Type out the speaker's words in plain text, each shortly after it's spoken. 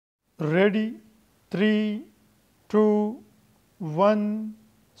Ready, 3, 2, 1,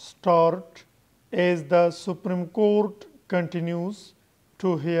 start. As the Supreme Court continues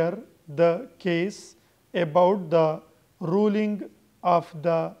to hear the case about the ruling of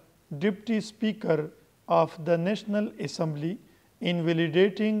the Deputy Speaker of the National Assembly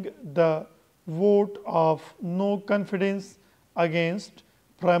invalidating the vote of no confidence against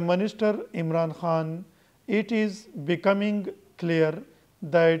Prime Minister Imran Khan, it is becoming clear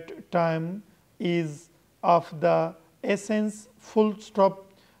that time is of the essence, full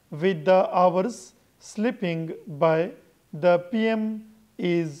stop. With the hours slipping by, the PM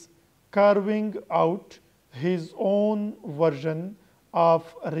is carving out his own version of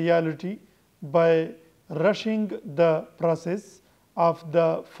reality by rushing the process of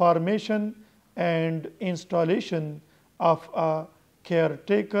the formation and installation of a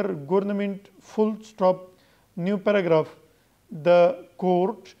caretaker government, full stop. New paragraph. The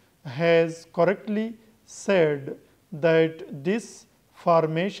court has correctly said that this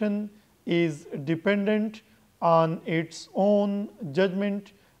formation is dependent on its own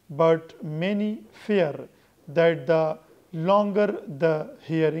judgment, but many fear that the longer the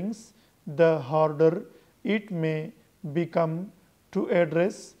hearings, the harder it may become to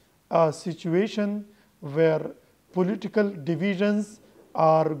address a situation where political divisions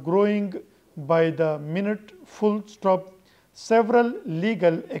are growing by the minute, full stop. Several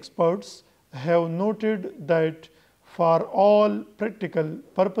legal experts have noted that for all practical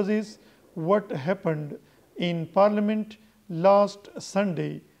purposes, what happened in Parliament last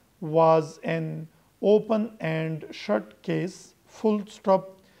Sunday was an open and shut case, full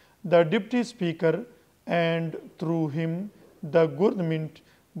stop. The Deputy Speaker and through him the government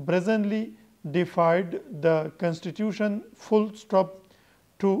brazenly defied the Constitution, full stop.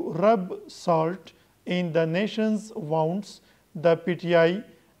 To rub salt in the nation's wounds, the PTI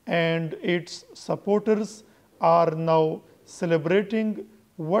and its supporters are now celebrating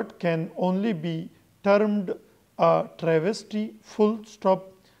what can only be termed a travesty, full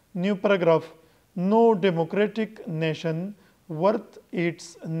stop. New paragraph. No democratic nation worth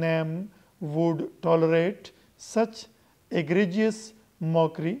its name would tolerate such egregious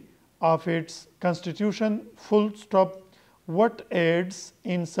mockery of its constitution, full stop. What adds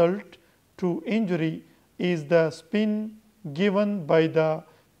insult to injury is the spin given by the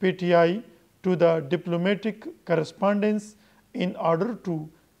PTI to the diplomatic correspondence in order to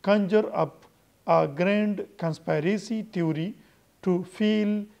conjure up a grand conspiracy theory to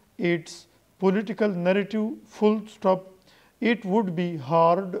fill its political narrative, full stop. It would be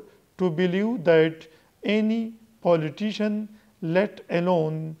hard to believe that any politician, let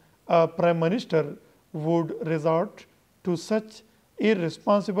alone a prime minister, would resort to such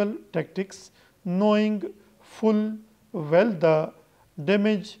irresponsible tactics, knowing full well the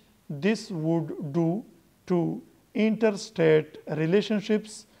damage this would do to interstate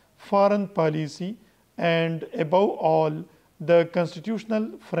relationships, foreign policy, and above all the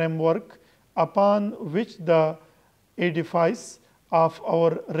constitutional framework upon which the edifice of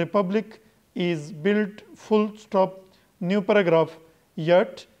our republic is built, full stop. New paragraph.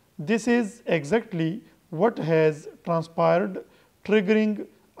 Yet this is exactly what has transpired, triggering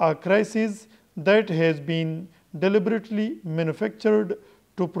a crisis that has been deliberately manufactured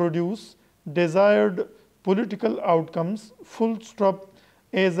to produce desired political outcomes, full stop.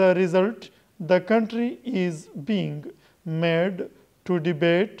 As a result, the country is being made to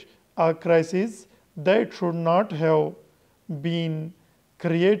debate a crisis that should not have been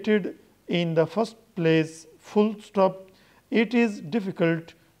created in the first place, full stop. It is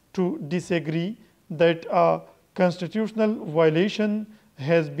difficult to disagree that a constitutional violation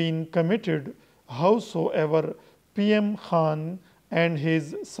has been committed, howsoever PM Khan and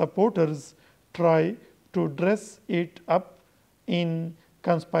his supporters try to dress it up in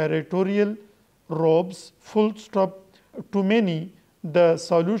conspiratorial robes, full stop. To many, the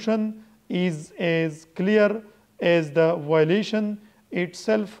solution is as clear as the violation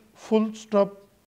itself, full stop.